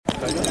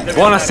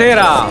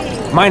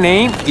Buonasera! My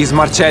name is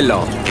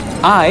Marcello.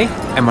 I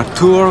am a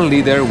tour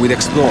leader with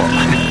Explore.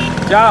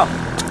 Ciao!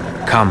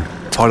 Come,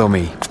 follow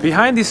me.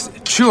 Behind this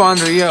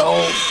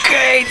 200-year-old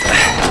gate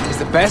is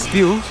the best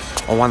view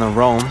of one of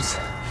Rome's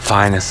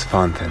finest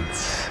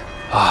fountains.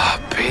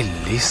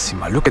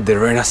 Bellissima. Look at the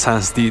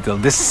Renaissance detail,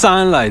 the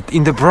sunlight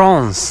in the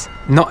bronze.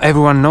 Not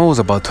everyone knows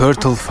about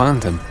Turtle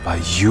Fountain,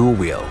 but you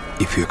will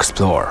if you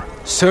explore.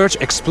 Search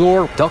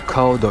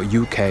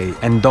explore.co.uk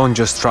and don't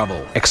just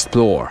travel,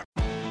 explore.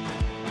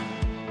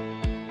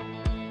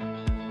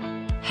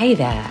 Hey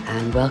there,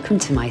 and welcome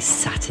to my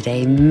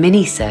Saturday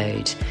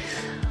Minisode.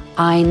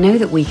 I know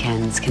that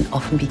weekends can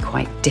often be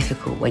quite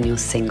difficult when you're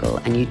single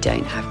and you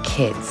don't have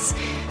kids.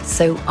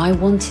 So I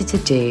wanted to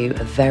do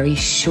a very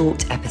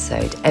short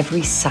episode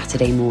every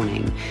Saturday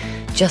morning,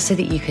 just so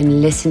that you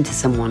can listen to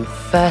someone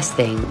first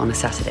thing on a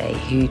Saturday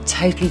who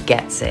totally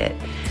gets it,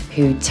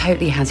 who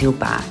totally has your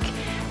back,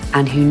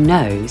 and who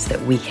knows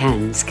that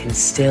weekends can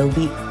still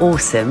be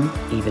awesome,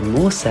 even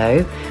more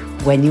so,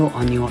 when you're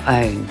on your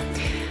own.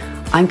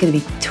 I'm going to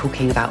be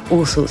talking about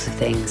all sorts of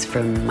things,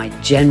 from my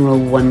general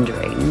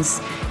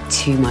wonderings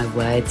to my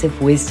words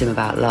of wisdom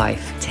about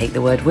life. Take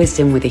the word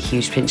wisdom with a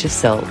huge pinch of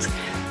salt.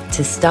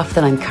 To stuff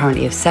that I'm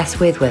currently obsessed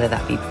with, whether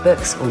that be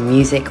books or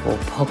music or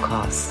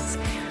podcasts.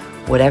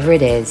 Whatever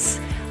it is,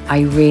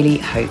 I really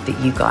hope that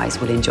you guys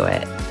will enjoy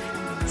it.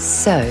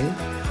 So,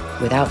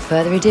 without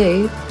further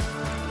ado,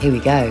 here we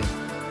go.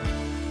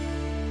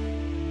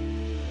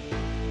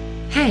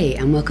 Hey,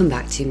 and welcome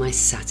back to my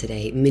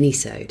Saturday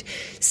Minisode.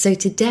 So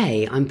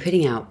today I'm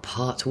putting out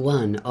part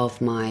 1 of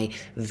my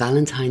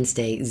Valentine's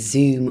Day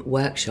Zoom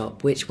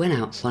workshop, which went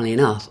out, funnily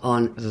enough,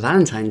 on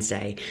Valentine's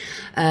Day.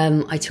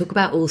 I talk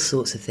about all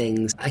sorts of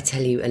things. I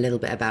tell you a little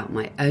bit about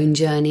my own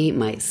journey,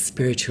 my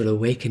spiritual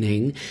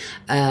awakening.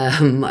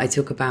 I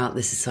talk about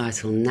the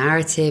societal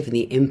narrative and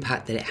the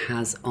impact that it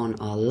has on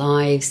our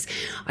lives.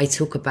 I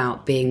talk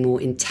about being more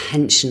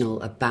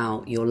intentional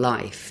about your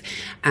life.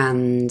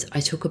 And I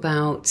talk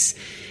about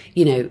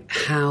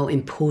how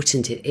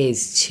important it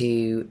is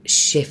to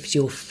shift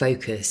your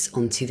focus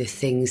onto the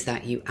things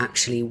that you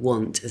actually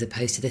want as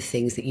opposed to the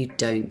things that you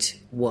don't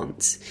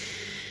want.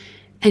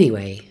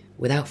 Anyway,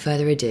 without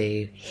further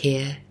ado,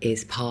 here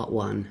is part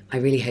 1. I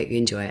really hope you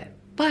enjoy it.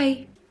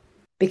 Bye.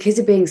 Because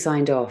of being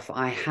signed off,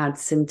 I had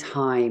some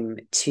time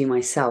to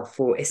myself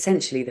for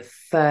essentially the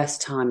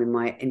first time in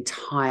my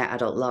entire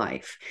adult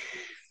life.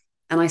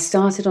 And I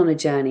started on a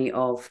journey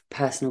of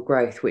personal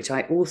growth, which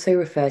I also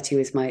refer to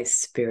as my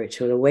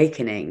spiritual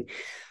awakening.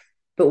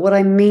 But what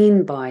I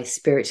mean by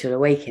spiritual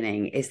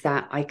awakening is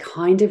that I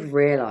kind of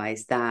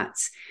realized that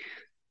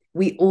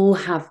we all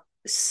have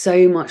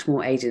so much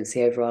more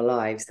agency over our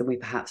lives than we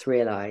perhaps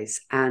realize.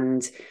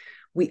 And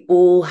we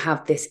all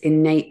have this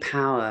innate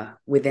power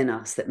within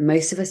us that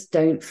most of us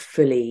don't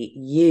fully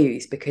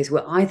use because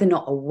we're either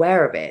not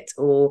aware of it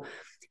or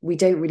we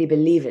don't really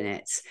believe in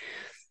it.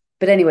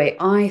 But anyway,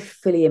 I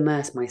fully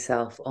immersed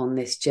myself on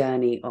this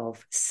journey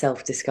of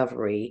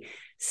self-discovery,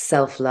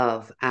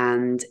 self-love,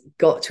 and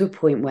got to a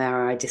point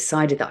where I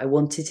decided that I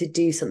wanted to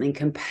do something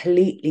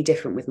completely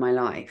different with my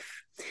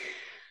life.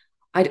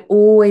 I'd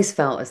always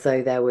felt as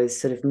though there was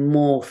sort of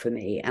more for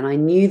me, and I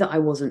knew that I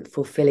wasn't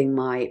fulfilling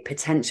my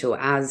potential,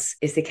 as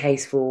is the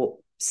case for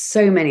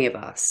so many of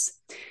us.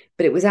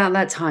 But it was at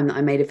that time that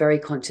I made a very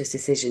conscious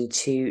decision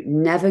to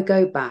never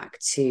go back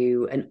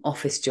to an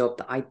office job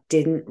that I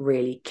didn't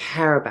really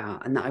care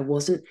about and that I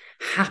wasn't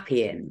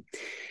happy in.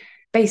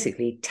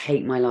 Basically,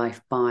 take my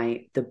life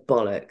by the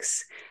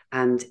bollocks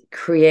and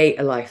create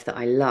a life that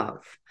I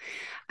love.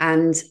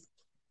 And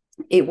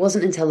it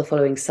wasn't until the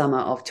following summer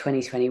of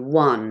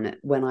 2021,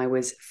 when I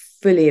was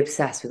fully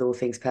obsessed with all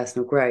things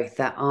personal growth,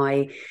 that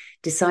I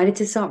decided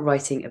to start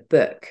writing a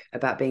book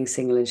about being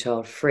single and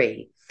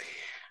child-free.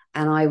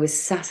 And I was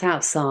sat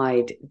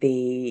outside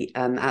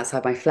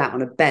outside my flat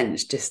on a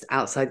bench just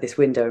outside this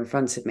window in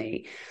front of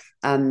me.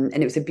 And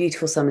it was a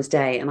beautiful summer's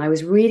day. And I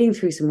was reading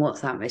through some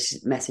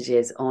WhatsApp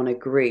messages on a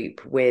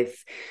group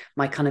with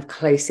my kind of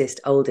closest,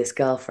 oldest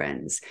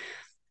girlfriends.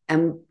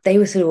 And they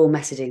were sort of all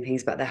messaging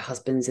things about their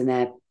husbands and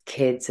their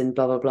kids and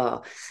blah, blah,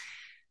 blah.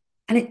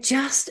 And it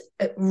just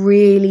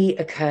really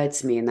occurred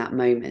to me in that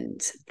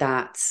moment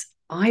that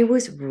I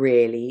was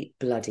really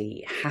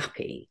bloody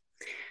happy.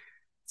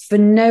 For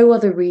no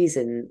other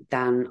reason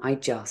than I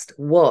just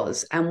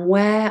was. And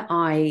where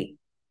I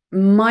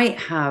might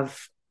have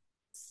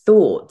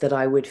thought that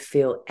I would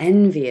feel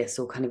envious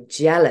or kind of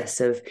jealous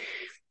of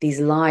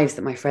these lives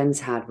that my friends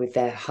had with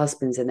their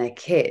husbands and their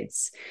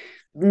kids,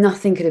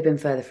 nothing could have been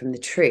further from the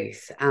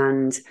truth.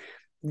 And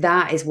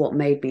that is what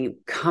made me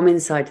come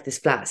inside this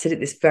flat, sit at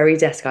this very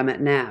desk I'm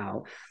at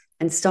now,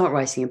 and start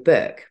writing a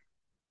book.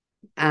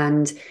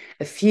 And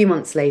a few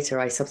months later,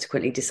 I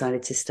subsequently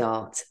decided to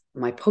start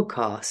my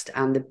podcast,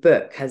 and the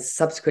book has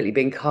subsequently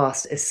been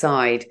cast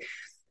aside,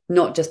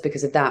 not just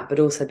because of that, but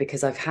also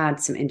because I've had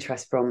some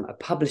interest from a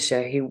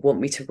publisher who want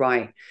me to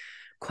write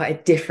quite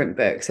a different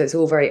book. So it's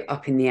all very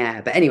up in the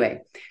air. But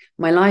anyway,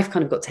 my life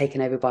kind of got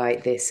taken over by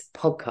this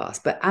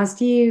podcast. But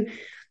as you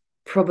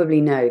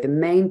probably know, the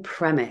main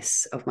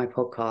premise of my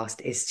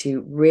podcast is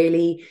to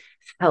really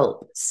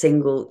help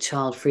single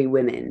child-free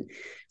women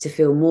to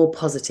feel more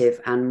positive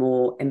and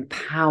more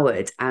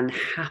empowered and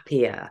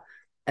happier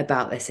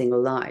about their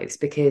single lives,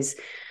 because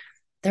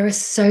there are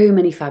so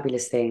many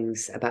fabulous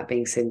things about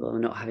being single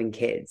and not having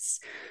kids.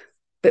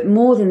 But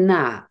more than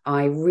that,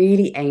 I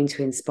really aim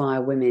to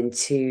inspire women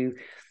to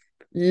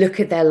look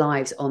at their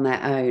lives on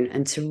their own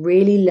and to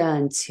really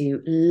learn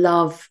to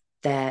love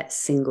their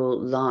single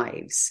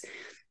lives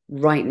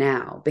right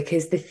now.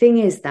 Because the thing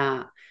is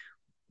that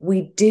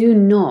we do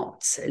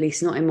not, at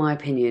least not in my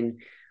opinion,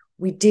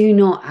 we do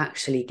not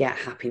actually get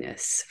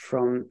happiness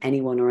from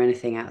anyone or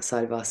anything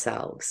outside of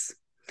ourselves.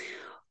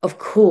 Of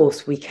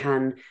course, we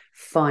can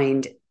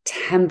find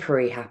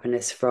temporary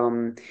happiness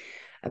from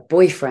a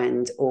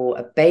boyfriend or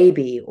a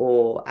baby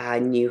or a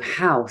new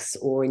house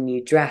or a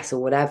new dress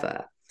or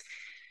whatever.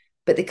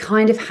 But the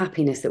kind of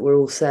happiness that we're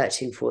all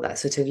searching for, that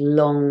sort of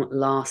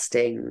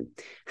long-lasting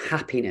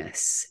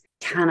happiness,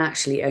 can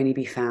actually only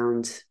be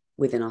found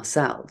within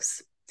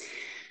ourselves.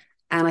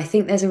 And I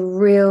think there's a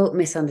real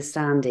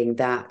misunderstanding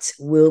that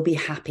we'll be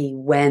happy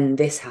when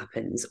this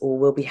happens, or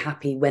we'll be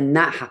happy when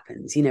that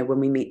happens, you know, when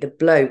we meet the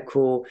bloke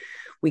or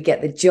we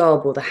get the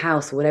job or the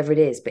house or whatever it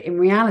is. But in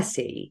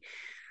reality,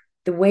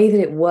 the way that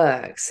it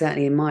works,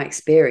 certainly in my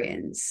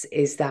experience,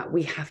 is that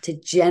we have to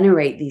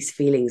generate these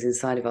feelings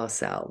inside of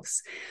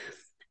ourselves.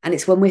 And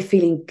it's when we're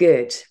feeling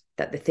good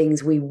that the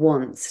things we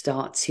want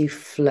start to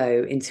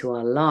flow into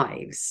our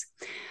lives.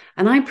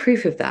 And I'm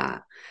proof of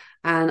that.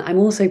 And I'm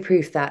also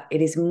proof that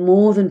it is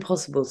more than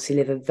possible to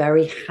live a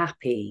very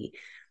happy,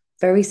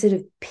 very sort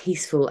of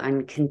peaceful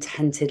and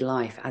contented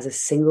life as a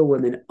single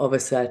woman of a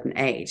certain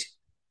age.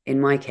 In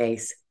my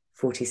case,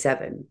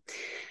 47.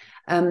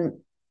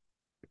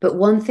 But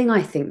one thing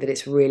I think that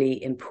it's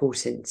really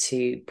important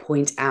to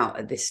point out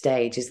at this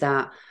stage is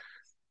that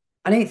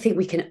I don't think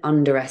we can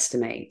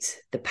underestimate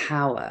the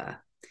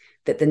power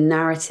that the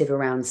narrative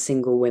around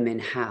single women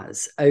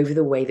has over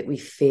the way that we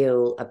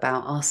feel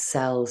about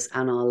ourselves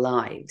and our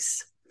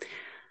lives.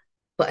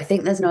 But I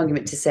think there's an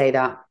argument to say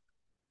that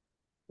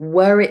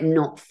were it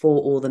not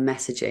for all the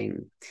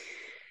messaging,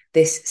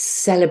 this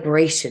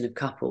celebration of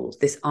couples,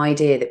 this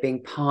idea that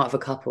being part of a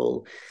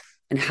couple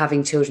and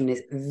having children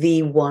is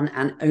the one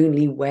and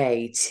only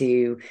way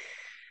to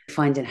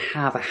find and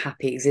have a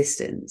happy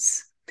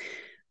existence.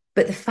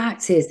 But the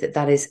fact is that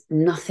that is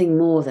nothing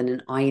more than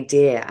an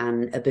idea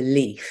and a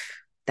belief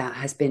that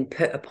has been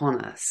put upon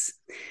us.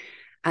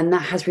 And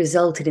that has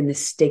resulted in the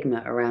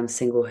stigma around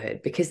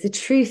singlehood. Because the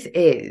truth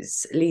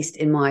is, at least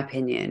in my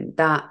opinion,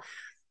 that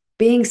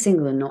being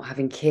single and not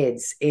having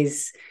kids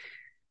is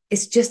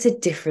it's just a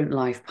different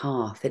life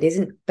path. It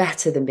isn't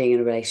better than being in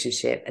a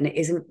relationship, and it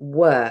isn't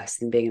worse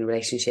than being in a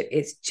relationship.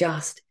 It's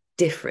just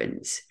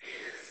different.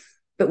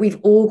 But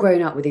we've all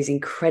grown up with these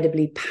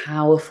incredibly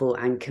powerful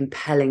and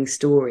compelling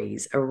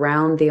stories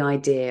around the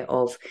idea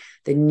of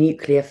the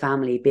nuclear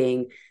family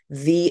being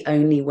the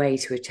only way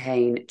to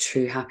attain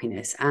true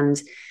happiness.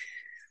 And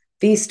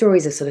these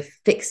stories are sort of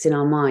fixed in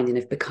our mind and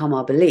have become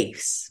our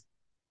beliefs.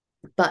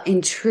 But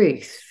in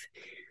truth,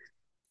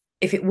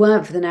 if it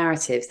weren't for the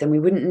narratives, then we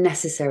wouldn't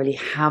necessarily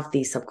have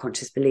these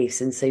subconscious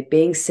beliefs. And so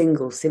being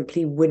single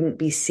simply wouldn't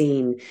be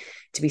seen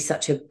to be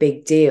such a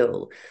big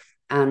deal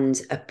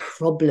and a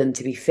problem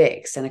to be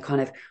fixed, and a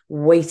kind of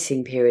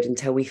waiting period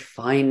until we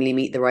finally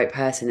meet the right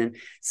person and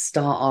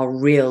start our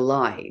real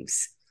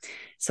lives.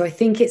 So I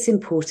think it's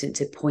important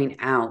to point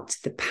out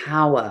the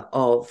power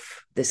of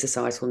the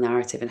societal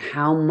narrative and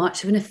how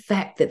much of an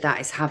effect that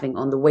is having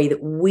on the way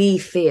that we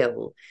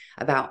feel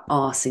about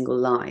our single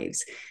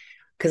lives.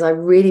 Because I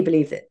really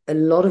believe that a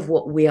lot of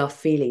what we are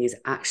feeling is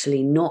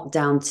actually not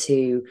down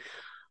to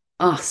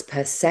us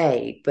per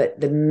se, but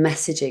the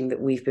messaging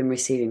that we've been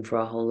receiving for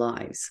our whole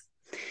lives.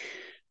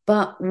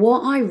 But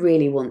what I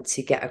really want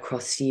to get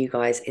across to you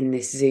guys in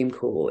this Zoom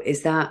call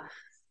is that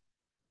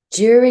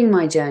during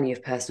my journey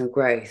of personal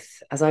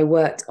growth, as I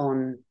worked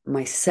on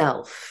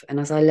myself and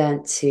as I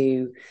learned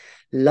to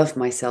love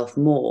myself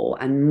more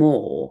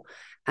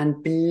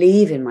and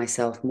believe in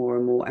myself more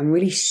and more, and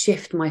really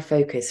shift my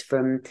focus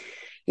from,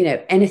 you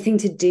know, anything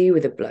to do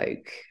with a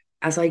bloke,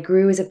 as I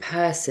grew as a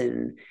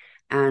person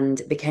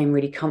and became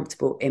really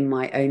comfortable in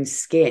my own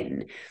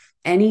skin,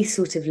 any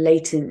sort of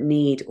latent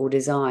need or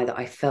desire that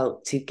I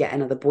felt to get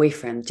another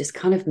boyfriend just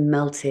kind of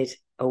melted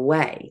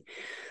away.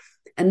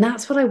 And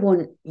that's what I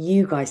want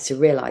you guys to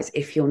realize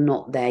if you're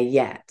not there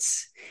yet.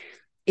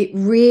 It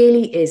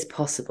really is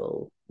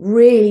possible,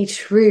 really,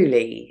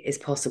 truly is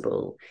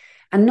possible.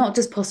 And not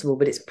just possible,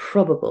 but it's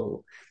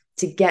probable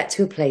to get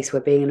to a place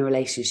where being in a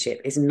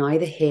relationship is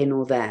neither here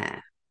nor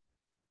there.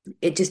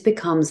 It just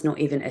becomes not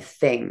even a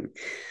thing.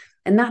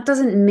 And that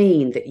doesn't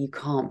mean that you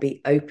can't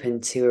be open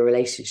to a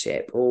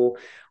relationship or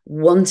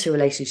want a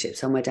relationship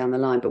somewhere down the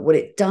line. But what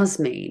it does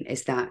mean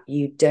is that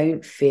you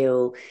don't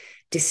feel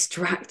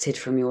distracted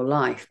from your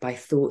life by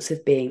thoughts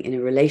of being in a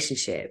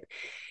relationship.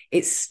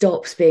 It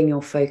stops being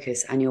your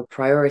focus and your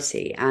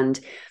priority. And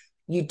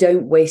you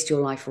don't waste your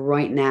life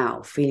right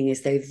now feeling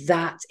as though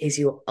that is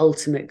your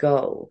ultimate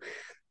goal.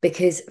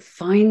 because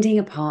finding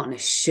a partner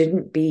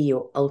shouldn't be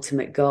your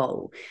ultimate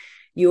goal.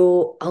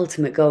 Your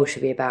ultimate goal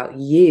should be about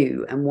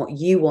you and what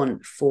you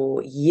want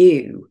for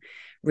you,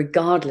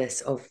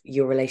 regardless of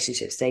your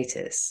relationship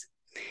status.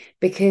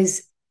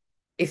 Because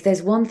if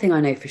there's one thing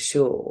I know for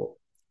sure,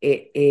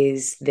 it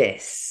is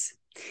this.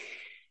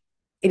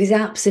 It is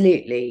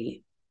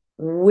absolutely,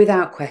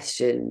 without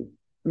question,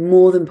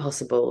 more than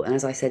possible, and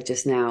as I said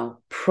just now,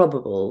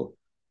 probable,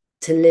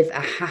 to live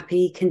a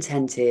happy,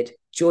 contented,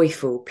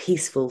 joyful,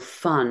 peaceful,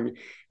 fun,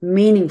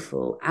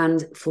 meaningful,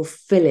 and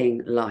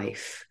fulfilling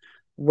life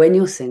when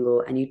you're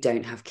single and you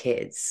don't have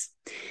kids.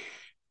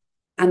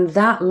 And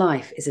that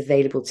life is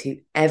available to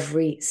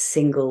every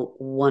single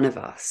one of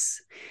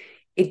us.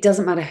 It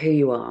doesn't matter who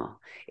you are.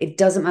 It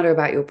doesn't matter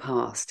about your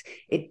past.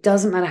 It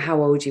doesn't matter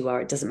how old you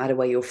are. It doesn't matter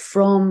where you're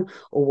from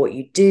or what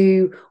you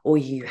do or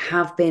you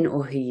have been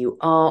or who you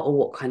are or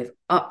what kind of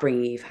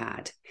upbringing you've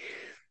had.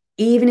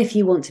 Even if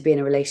you want to be in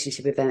a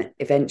relationship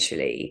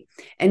eventually,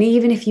 and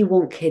even if you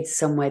want kids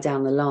somewhere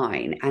down the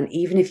line, and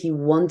even if you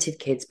wanted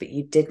kids but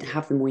you didn't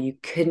have them or you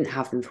couldn't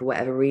have them for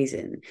whatever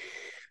reason,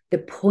 the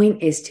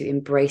point is to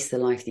embrace the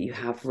life that you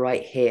have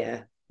right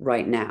here,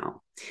 right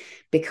now.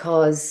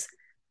 Because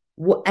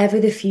whatever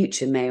the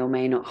future may or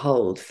may not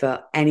hold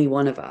for any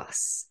one of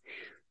us,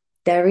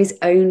 there is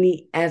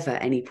only ever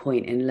any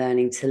point in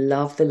learning to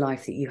love the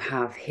life that you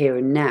have here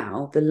and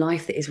now, the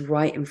life that is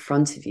right in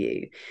front of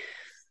you.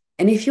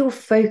 And if you're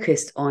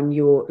focused on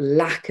your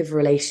lack of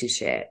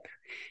relationship,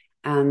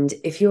 and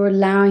if you're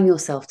allowing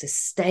yourself to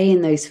stay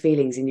in those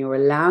feelings and you're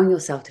allowing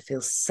yourself to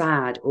feel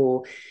sad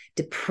or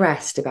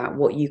depressed about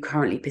what you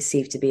currently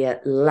perceive to be a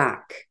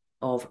lack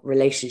of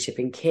relationship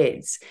and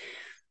kids,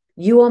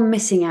 you are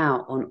missing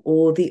out on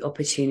all the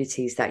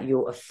opportunities that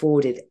you're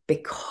afforded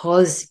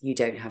because you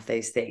don't have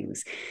those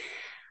things.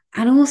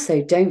 And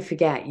also, don't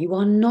forget, you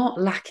are not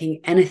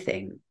lacking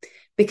anything,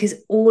 because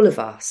all of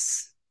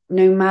us,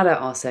 no matter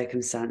our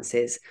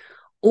circumstances,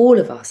 all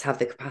of us have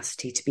the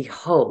capacity to be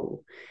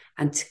whole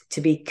and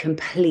to be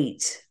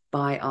complete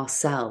by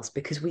ourselves,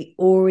 because we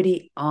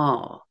already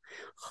are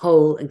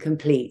whole and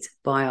complete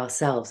by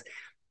ourselves.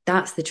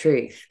 That's the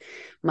truth.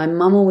 My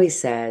mum always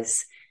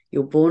says,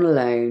 you're born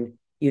alone,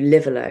 you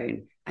live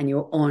alone, and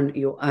you're on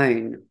your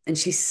own. And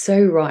she's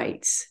so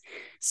right.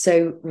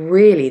 So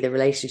really, the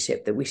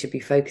relationship that we should be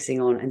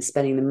focusing on and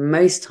spending the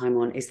most time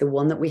on is the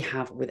one that we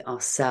have with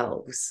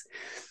ourselves.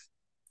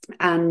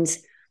 And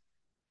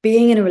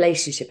being in a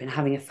relationship and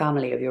having a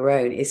family of your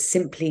own is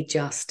simply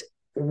just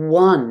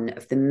one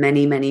of the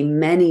many, many,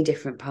 many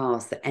different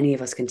paths that any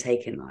of us can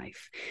take in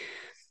life.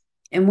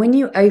 And when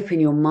you open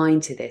your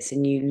mind to this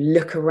and you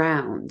look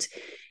around,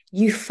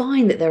 you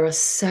find that there are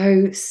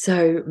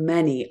so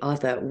many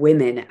other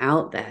women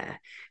out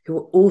there who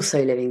are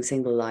also living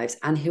single lives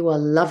and who are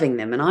loving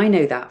them. And I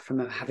know that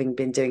from having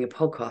been doing a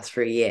podcast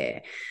for a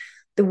year.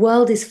 The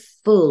world is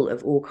full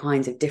of all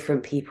kinds of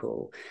different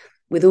people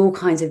with all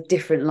kinds of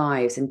different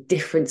lives and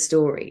different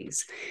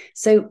stories.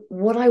 So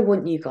what I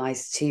want you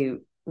guys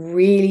to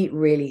really,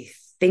 really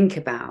think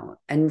about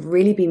and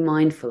really be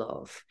mindful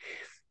of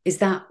is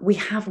that we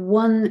have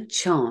one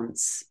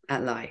chance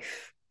at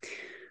life,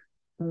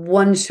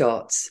 one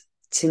shot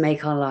to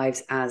make our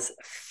lives as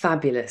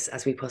fabulous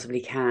as we possibly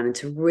can and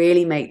to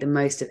really make the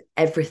most of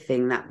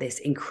everything that this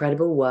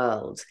incredible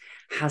world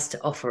has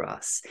to offer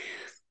us.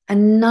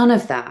 And none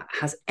of that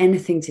has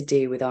anything to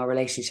do with our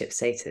relationship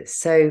status.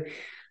 So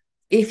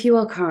if you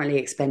are currently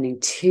expending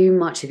too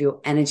much of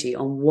your energy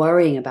on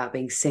worrying about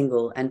being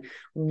single and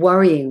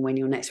worrying when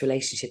your next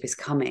relationship is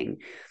coming,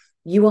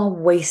 you are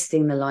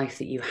wasting the life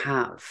that you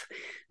have.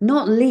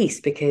 Not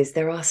least because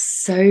there are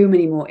so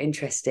many more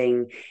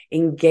interesting,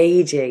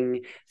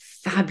 engaging,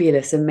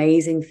 fabulous,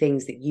 amazing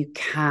things that you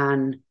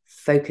can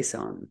focus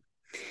on.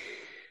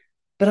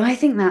 But I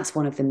think that's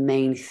one of the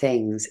main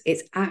things.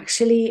 It's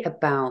actually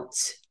about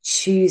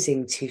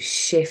choosing to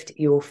shift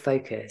your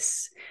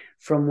focus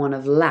from one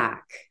of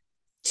lack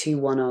to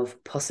one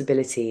of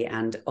possibility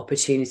and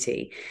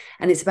opportunity.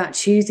 And it's about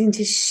choosing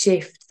to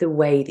shift the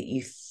way that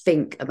you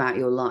think about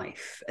your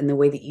life and the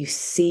way that you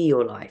see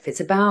your life. It's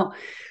about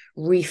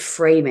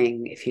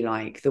reframing, if you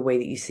like, the way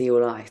that you see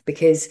your life,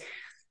 because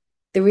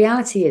the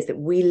reality is that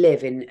we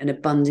live in an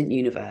abundant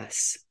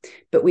universe,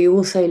 but we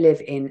also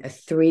live in a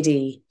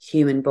 3D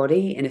human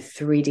body in a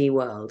 3D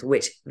world,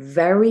 which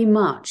very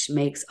much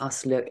makes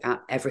us look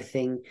at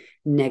everything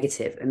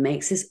negative and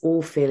makes us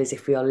all feel as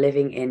if we are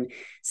living in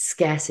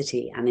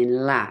scarcity and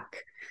in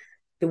lack.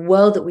 The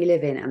world that we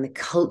live in and the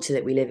culture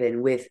that we live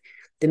in, with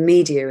the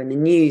media and the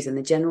news and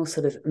the general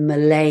sort of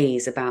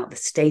malaise about the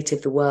state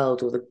of the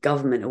world or the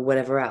government or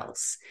whatever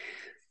else,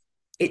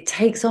 it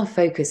takes our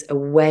focus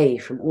away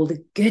from all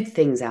the good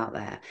things out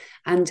there.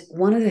 And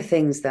one of the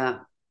things that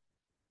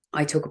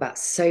I talk about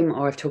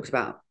or I've talked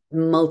about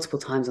multiple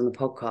times on the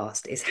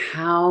podcast, is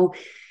how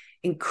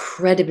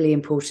incredibly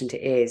important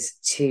it is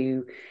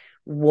to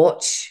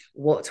watch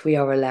what we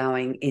are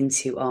allowing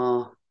into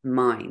our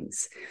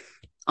minds.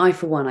 I,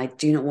 for one, I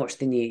do not watch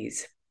the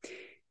news.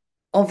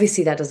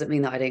 Obviously, that doesn't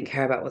mean that I don't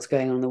care about what's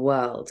going on in the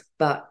world.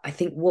 But I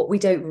think what we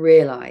don't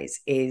realize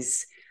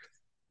is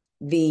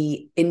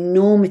the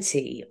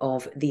enormity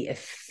of the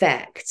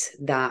effect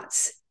that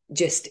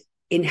just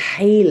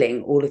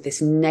inhaling all of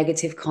this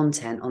negative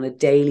content on a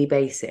daily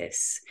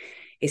basis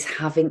is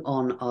having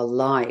on our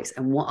lives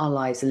and what our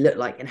lives look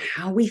like and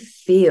how we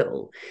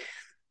feel.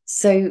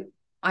 So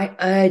I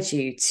urge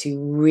you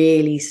to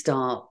really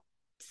start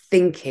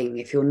thinking,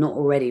 if you're not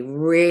already,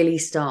 really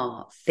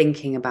start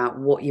thinking about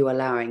what you're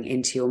allowing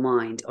into your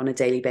mind on a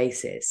daily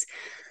basis.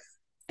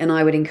 And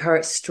I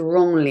would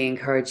strongly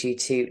encourage you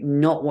to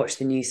not watch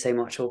the news so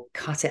much, or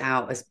cut it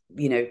out as,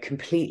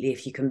 completely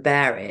if you can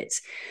bear it.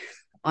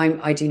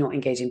 I do not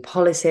engage in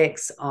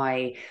politics.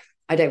 I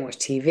don't watch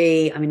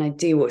TV. I mean, I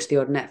do watch the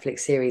odd Netflix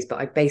series, but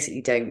I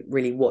basically don't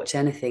really watch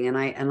anything.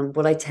 And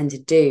what I tend to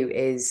do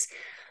is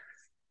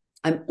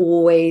I'm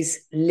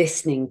always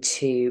listening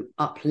to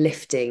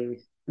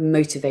uplifting,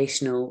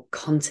 motivational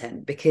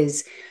content,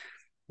 because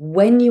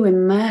when you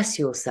immerse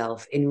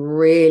yourself in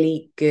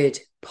really good,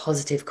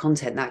 positive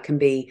content, that can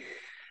be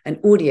an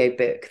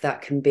audiobook,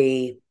 that can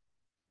be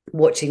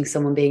watching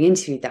someone being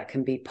interviewed, that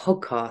can be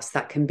podcasts,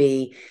 that can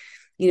be,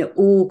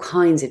 all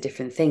kinds of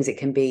different things. It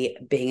can be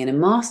being in a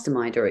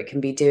mastermind, or it can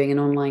be doing an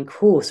online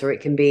course, or it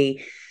can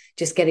be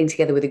just getting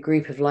together with a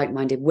group of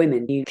like-minded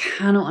women. You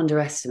cannot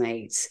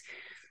underestimate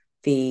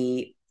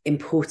the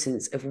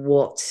importance of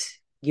what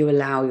you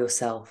allow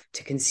yourself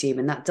to consume.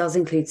 And that does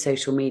include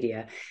social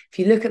media. If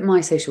you look at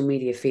my social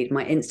media feed,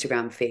 my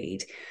Instagram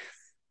feed,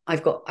 I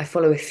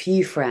follow a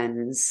few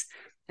friends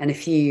and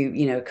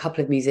a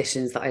couple of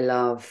musicians that I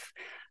love.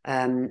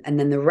 And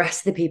then the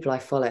rest of the people I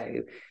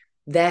follow,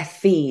 their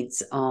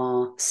feeds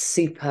are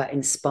super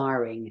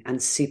inspiring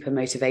and super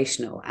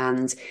motivational.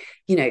 And,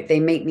 they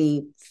make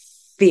me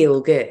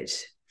feel good.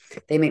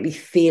 They make me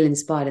feel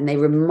inspired, and they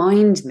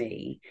remind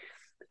me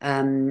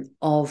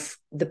of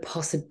the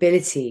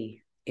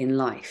possibility in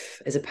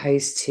life, as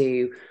opposed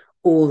to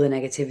all the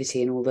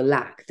negativity and all the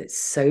lack that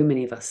so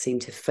many of us seem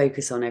to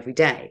focus on every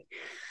day.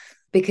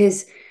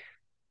 Because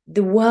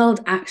the world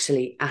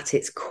actually at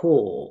its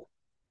core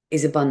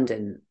is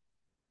abundant,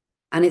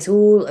 and it's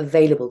all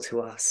available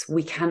to us.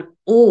 We can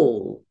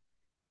all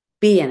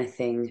be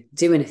anything,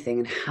 do anything,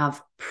 and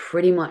have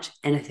pretty much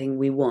anything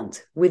we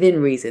want,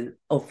 within reason,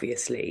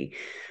 obviously.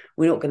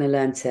 We're not going to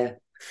learn to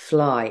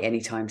fly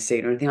anytime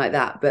soon or anything like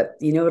that, but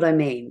you know what I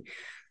mean?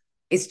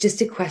 It's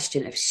just a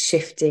question of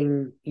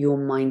shifting your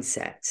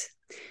mindset,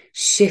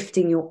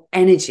 shifting your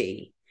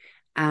energy,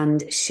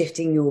 and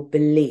shifting your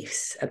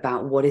beliefs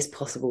about what is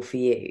possible for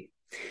you.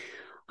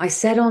 I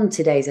said on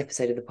today's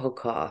episode of the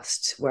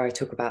podcast, where I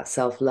talk about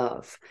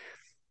self-love,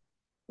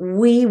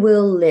 we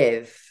will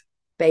live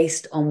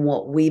based on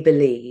what we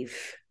believe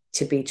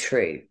to be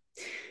true.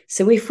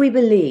 So if we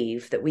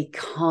believe that we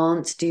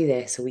can't do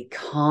this or we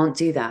can't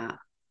do that,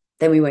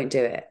 then we won't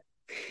do it.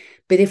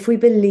 But if we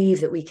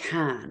believe that we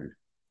can,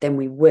 then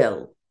we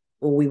will,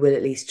 or we will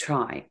at least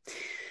try.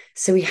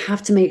 So we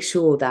have to make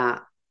sure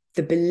that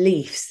the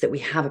beliefs that we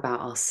have about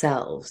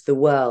ourselves, the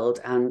world,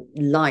 and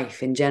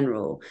life in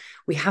general,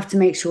 we have to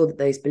make sure that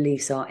those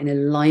beliefs are in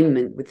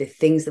alignment with the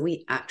things that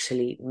we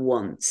actually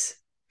want.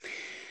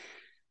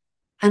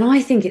 And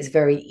I think it's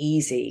very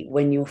easy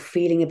when you're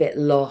feeling a bit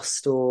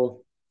lost, or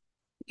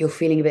you're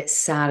feeling a bit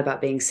sad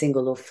about being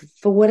single, or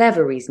for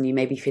whatever reason you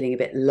may be feeling a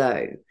bit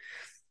low,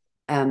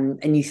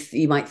 and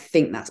you might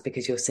think that's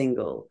because you're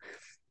single.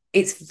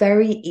 It's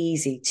very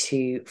easy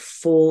to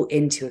fall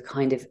into a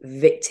kind of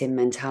victim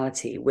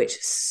mentality, which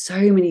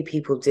so many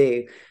people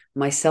do,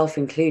 myself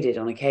included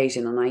on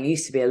occasion. And I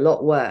used to be a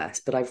lot worse,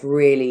 but I've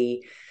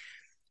really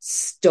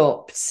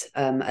stopped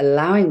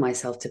allowing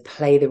myself to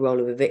play the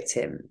role of a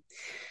victim.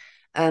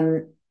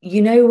 When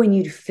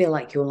you feel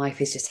like your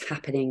life is just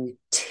happening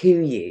to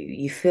you,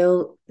 you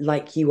feel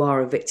like you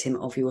are a victim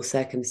of your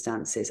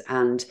circumstances,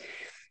 and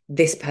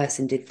this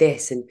person did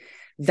this and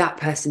that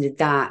person did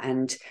that,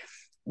 and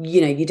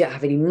you don't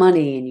have any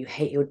money, and you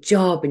hate your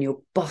job, and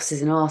your boss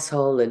is an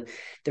asshole, and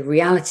the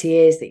reality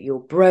is that you're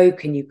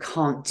broke and you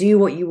can't do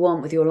what you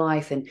want with your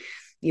life, and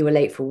you were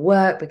late for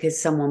work because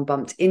someone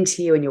bumped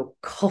into you, and your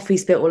coffee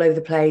spilled all over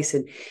the place,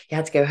 and you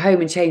had to go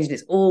home and change, and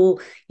it's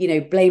all,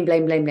 blame,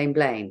 blame, blame, blame,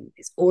 blame.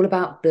 It's all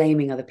about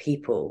blaming other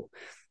people,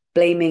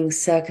 blaming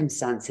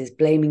circumstances,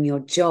 blaming your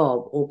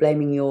job, or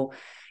blaming your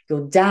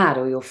dad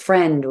or your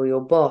friend or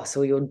your boss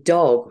or your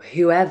dog,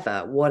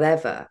 whoever,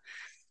 whatever.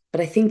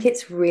 But I think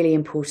it's really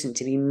important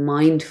to be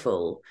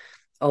mindful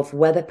of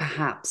whether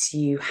perhaps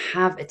you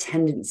have a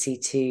tendency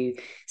to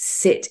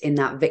sit in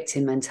that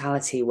victim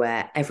mentality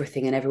where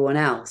everything and everyone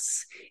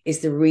else is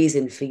the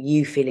reason for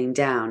you feeling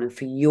down and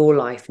for your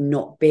life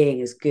not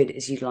being as good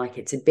as you'd like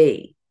it to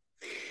be.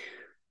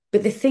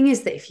 But the thing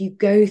is that if you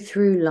go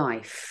through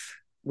life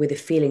with a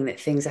feeling that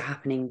things are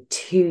happening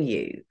to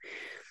you,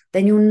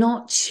 then you're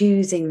not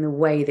choosing the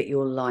way that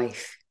your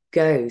life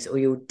goes or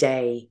your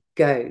day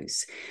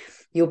goes.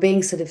 You're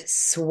being sort of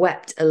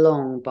swept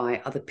along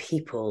by other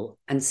people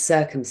and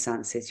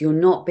circumstances. You're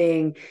not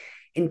being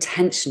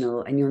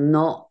intentional, and you're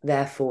not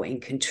therefore in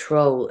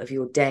control of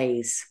your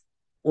days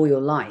all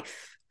your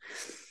life.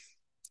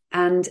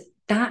 And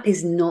that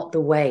is not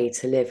the way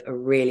to live a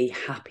really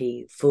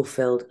happy,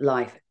 fulfilled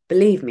life.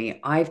 Believe me,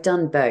 I've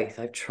done both.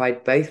 I've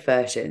tried both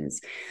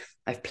versions.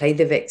 I've played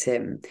the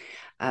victim.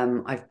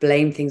 I've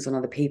blamed things on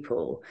other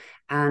people.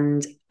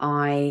 And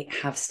I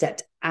have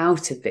stepped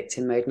out of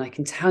victim mode. And I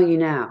can tell you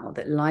now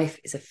that life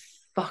is a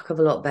fuck of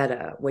a lot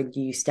better when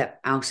you step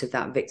out of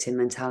that victim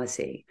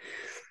mentality.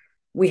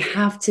 We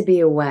have to be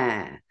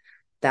aware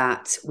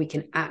that we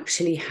can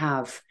actually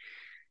have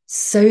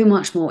so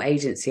much more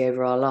agency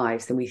over our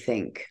lives than we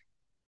think.